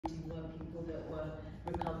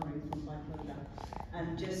recovering from bipolar.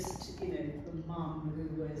 And just, you know, a mum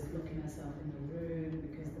who was looking herself in the room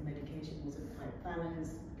because the medication wasn't quite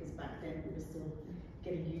balanced, because back then we were still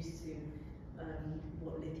getting used to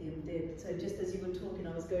what lithium did. So just as you were talking,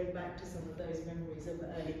 I was going back to some of those memories of the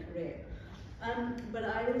early career. But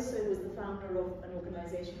I also was the founder of an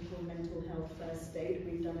organisation called Mental Health First Aid.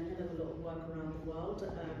 We've done a hell of a lot of work around the world.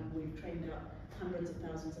 We've trained up hundreds of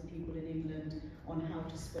thousands of people in England on how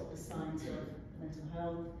to spot the signs of mental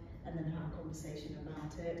health and then have a conversation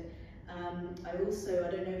about it. I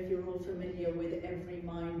don't know if you're all familiar with Every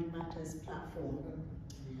Mind Matters platform.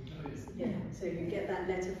 Yeah, so you get that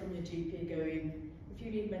letter from your GP going, if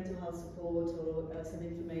you need mental health support or some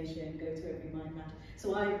information, go to Every Mind Matters.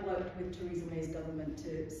 So I worked with Theresa May's government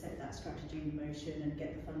to set that strategy in motion and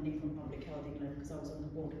get the funding from Public Health England, because I was on the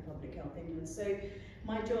board of Public Health England. So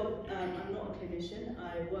my job, I'm not a clinician,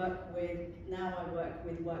 I work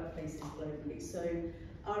with workplaces globally. So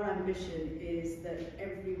our ambition is that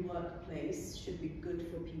every workplace should be good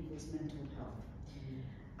for people's mental health.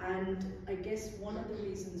 And I guess one of the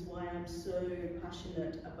reasons why I'm so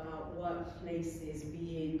passionate about workplaces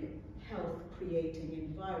being health-creating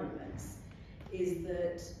environments is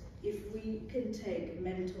that if we can take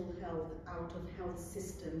mental health out of health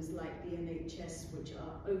systems like the NHS, which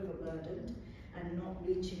are overburdened and not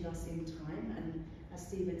reaching us in time, and as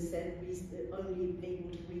Stephen said, only able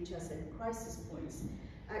to reach us at crisis points.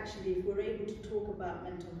 Actually, if we're able to talk about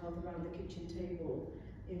mental health around the kitchen table,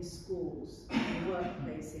 in schools, in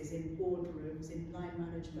workplaces, in boardrooms, in line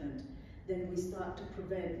management, then we start to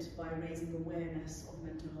prevent by raising awareness of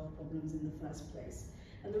mental health problems in the first place.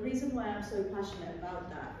 And the reason why I'm so passionate about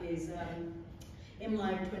that is in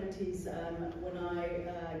my 20s, when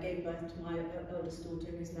I gave birth to my eldest daughter,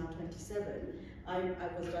 who's now 27, I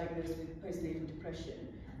was diagnosed with postnatal depression.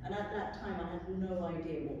 And at that time, I had no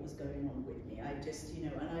idea what was going on with me. I just, you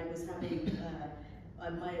know, and I was having,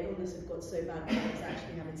 my illness had got so bad that I was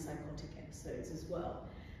actually having psychotic episodes as well.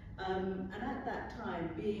 And at that time,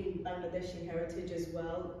 being Bangladeshi heritage as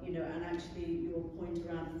well, you know, and actually your point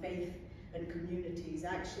around faith and communities,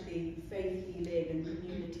 actually faith healing and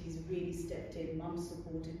communities really stepped in. Mum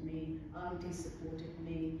supported me, aunties supported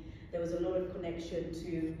me. There was a lot of connection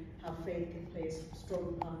to how faith can play a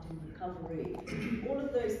strong part in recovery. All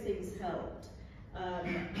of those things helped.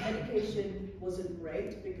 Medication wasn't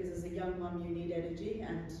great because as a young mum you need energy,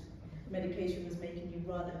 and medication was making you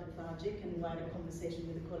rather lethargic. And I had a conversation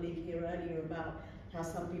with a colleague here earlier about how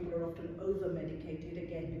some people are often over-medicated,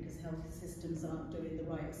 again, because health systems aren't doing the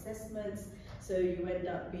right assessments. So you end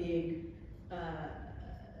up being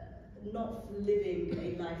not living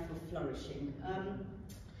a life of flourishing.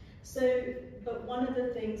 But one of the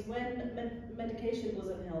things, when medication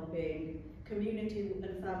wasn't helping, community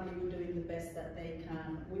and family were doing the best that they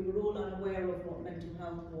can. We were all unaware of what mental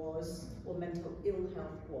health was, or mental ill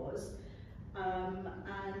health was. And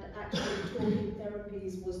actually talking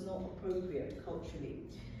therapies was not appropriate culturally.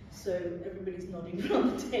 So everybody's nodding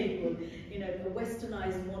around the table. You know, the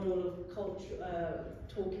westernized model of culture,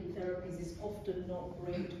 talking therapies is often not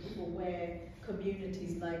great for where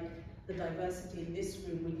communities like the diversity in this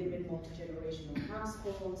room, we live in multi-generational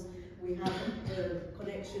households, we have a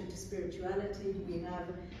connection to spirituality, we have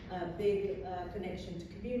a big connection to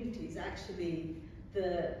communities. Actually,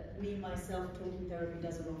 the me, myself talking therapy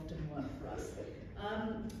doesn't often work for us.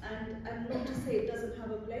 And not to say it doesn't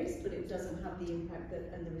have a place, but it doesn't have the impact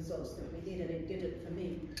and the results that we need, and it didn't for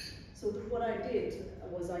me. So what I did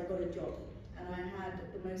was I got a job, and I had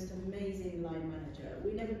the most amazing line manager.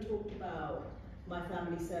 We never talked about my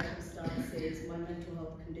family circumstances, my mental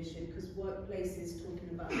health condition, because workplaces talking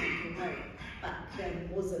about mental health back then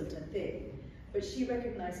wasn't a thing. But she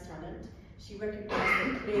recognized talent. She recognized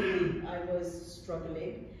that clearly I was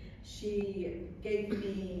struggling. She gave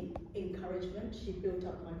me encouragement. She built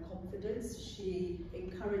up my confidence. She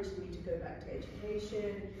encouraged me to go back to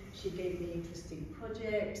education. She gave me interesting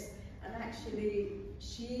projects. And actually,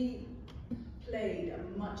 she played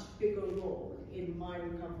a much bigger role in my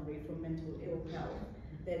recovery from mental ill health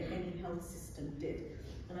than any health system did.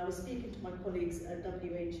 And I was speaking to my colleagues at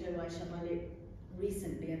WHO, Aisha Malik,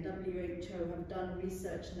 recently, and WHO have done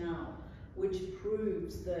research now which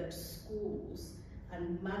proves that schools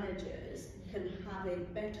and managers can have a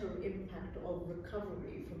better impact of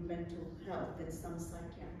recovery from mental health than some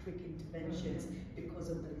psychiatric interventions because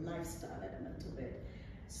of the lifestyle element of it.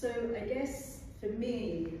 So I guess for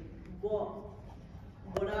me,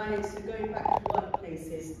 so going back to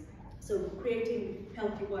workplaces, so creating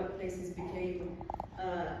healthy workplaces became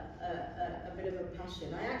a bit of a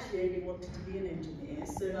passion. I actually only wanted to be an engineer,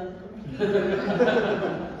 so I'm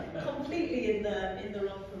completely completely in the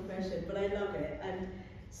wrong profession, but I love it. And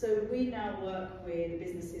so we now work with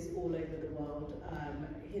businesses all over the world.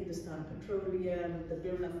 Hindustan Petroleum, the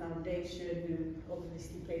Birla Foundation, who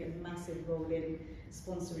obviously played a massive role in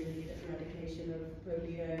sponsoring the eradication of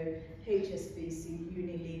polio, HSBC,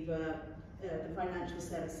 Unilever, the financial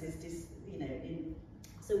services,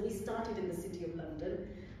 so we started in the City of London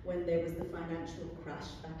when there was the financial crash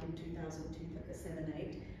back in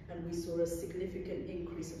 2007-8, and we saw a significant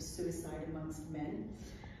increase of suicide amongst men.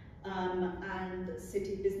 And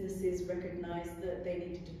city businesses recognized that they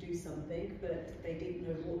needed to do something, but they didn't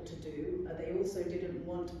know what to do. They also didn't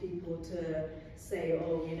want people to say,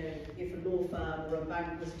 oh, you know, if a law firm or a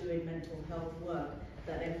bank was doing mental health work,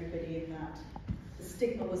 that everybody in that, the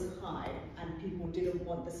stigma was high, and people didn't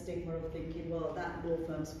want the stigma of thinking, well, that law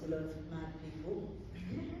firm's full of mad people,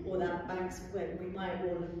 or that bank's, well, we might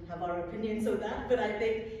all have our opinions on that, but I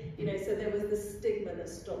think, you know, so there was this stigma that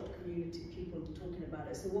stopped community people talking about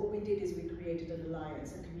it. So what we did is we created an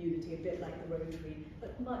alliance, a community, a bit like the Rotary,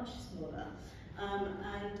 but much smaller.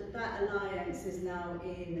 And that alliance is now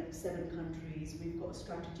in 7 countries. We've got a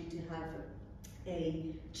strategy to have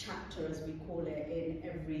a chapter, as we call it, in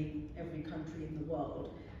every country in the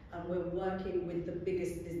world. And we're working with the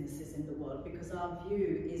biggest businesses in the world, because our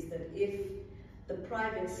view is that if the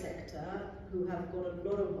private sector, who have got a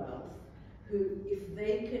lot of wealth, who, if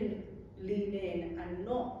they can lean in and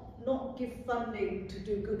not give funding to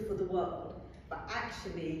do good for the world, but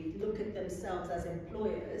actually look at themselves as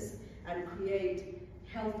employers and create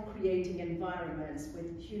health-creating environments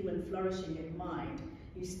with human flourishing in mind,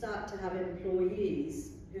 you start to have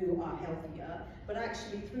employees who are healthier, but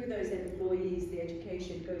actually through those employees, the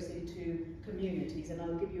education goes into communities. And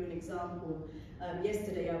I'll give you an example.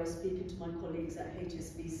 Yesterday I was speaking to my colleagues at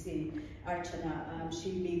HSBC. Archana,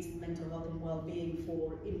 she leads mental health and well-being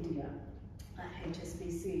for India at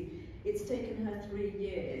HSBC. It's taken her 3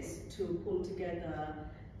 years to pull together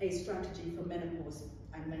a strategy for menopause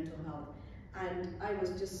and mental health. And I was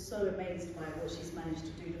just so amazed by what she's managed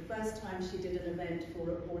to do. The first time she did an event for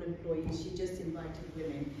all employees, she just invited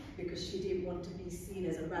women because she didn't want to be seen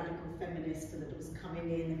as a radical feminist that was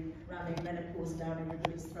coming in and ramming menopause down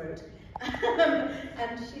everybody's throat.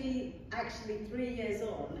 And she actually, 3 years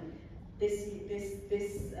on,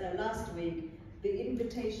 last week, the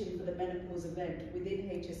invitation for the menopause event within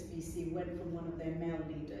HSBC went from one of their male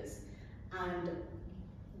leaders. And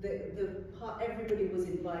everybody was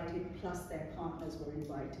invited, plus their partners were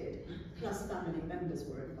invited, plus family members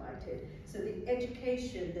were invited. So the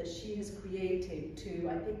education that she has created to,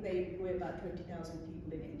 I think they employ about 20,000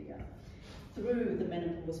 people in India, through the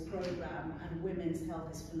menopause program, and women's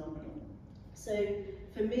health is phenomenal. So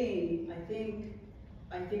for me, I think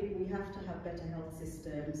we have to have better health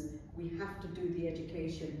systems. We have to do the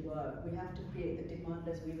education work. We have to create the demand,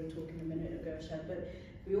 as we were talking a minute ago, Shad. But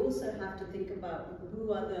we also have to think about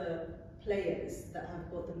who are the players that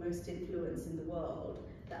have got the most influence in the world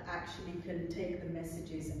that actually can take the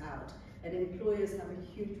messages out. And employers have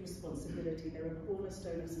a huge responsibility. They're a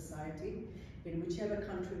cornerstone of society. In whichever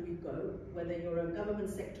country we go, whether you're a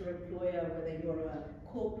government sector employer, whether you're a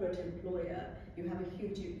corporate employer, you have a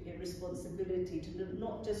huge responsibility to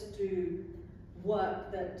not just do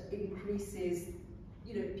work that increases,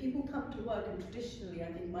 you know, people come to work, and traditionally,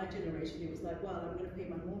 I think my generation, it was like, well, I'm going to pay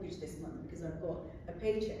my mortgage this month because I've got a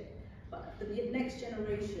paycheck. But the next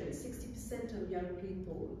generation, 60% of young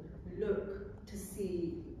people look to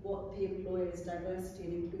see what the employer's diversity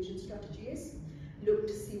and inclusion strategy is, look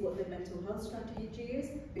to see what their mental health strategy is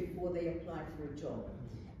before they apply for a job.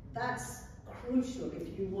 That's crucial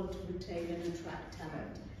if you want to retain and attract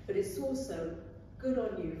talent. But it's also good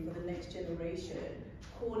on you for the next generation,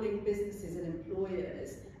 calling businesses and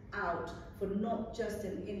employers out for not just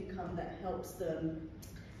an income that helps them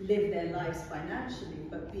live their lives financially,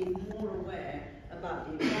 but being more aware about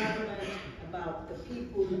the environment, about the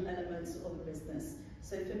people elements of the business.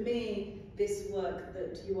 So for me, this work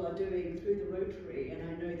that you are doing through the Rotary, and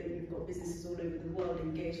I know that you've got businesses all over the world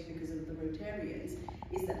engaged because of the Rotarians,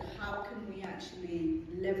 is that how can we actually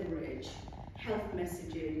leverage health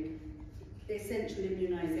messaging, essential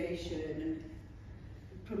immunization,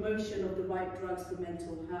 promotion of the right drugs for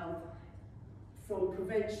mental health, from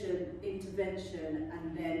prevention, intervention,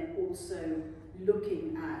 and then also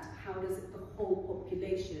looking at how does the whole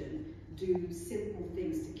population do simple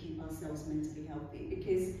things to keep ourselves mentally healthy.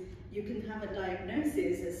 Because you can have a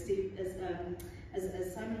diagnosis, as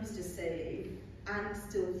Simon was just saying, and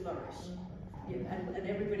still flourish. and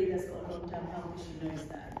everybody that's got a long-term health issue knows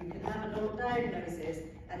that. You can have a long diagnosis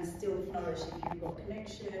and still flourish if you've got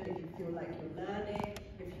connection, if you feel like you're learning,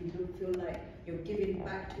 if you feel like you're giving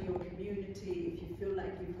back to your community, if you feel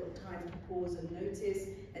like you've got time to pause and notice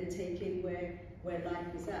and take in where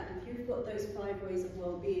life is at. If you've got those 5 ways of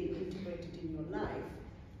well-being integrated in your life,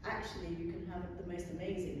 actually you can have the most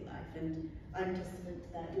amazing life. And I'm testament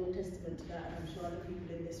to that, you're testament to that, and I'm sure other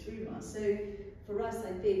people in this room are. So for us,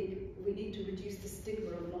 I think we need to reduce the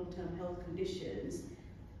stigma of long-term health conditions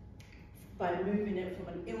by moving it from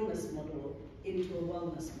an illness model into a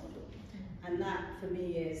wellness model. And that, for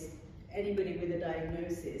me, is anybody with a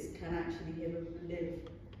diagnosis can actually live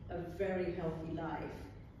a very healthy life.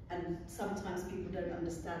 And sometimes people don't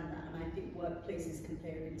understand that, and I think workplaces can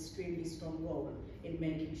play an extremely strong role in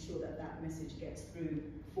making sure that that message gets through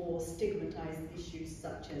for stigmatized issues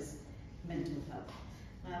such as mental health.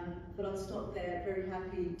 But I'll stop there. Very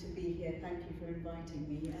happy to be here. Thank you for inviting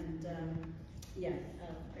me, and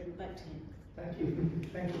over back to you. Thank you.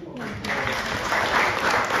 Thank you for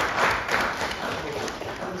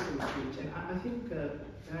and I think that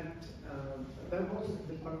was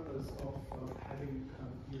the purpose of having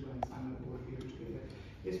you and Simon over here together.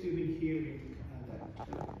 Yes, we've been hearing that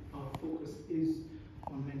our focus is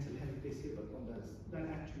on mental health this year, but what does that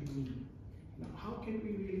actually mean? Now, how can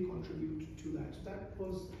we really contribute to that? So that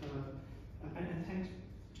was, and thanks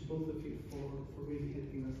to both of you for really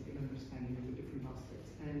helping us in understanding the different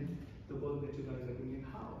aspects and the work that you guys are doing and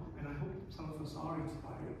how. And I hope some of us are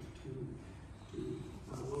inspired to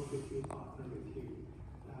work with you, partner with you,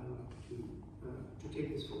 to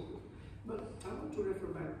take this forward. But I want to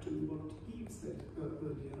refer back to what Eve said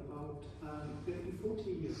earlier about that in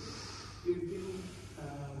 40 years, you've been,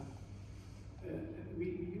 we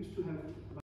used to have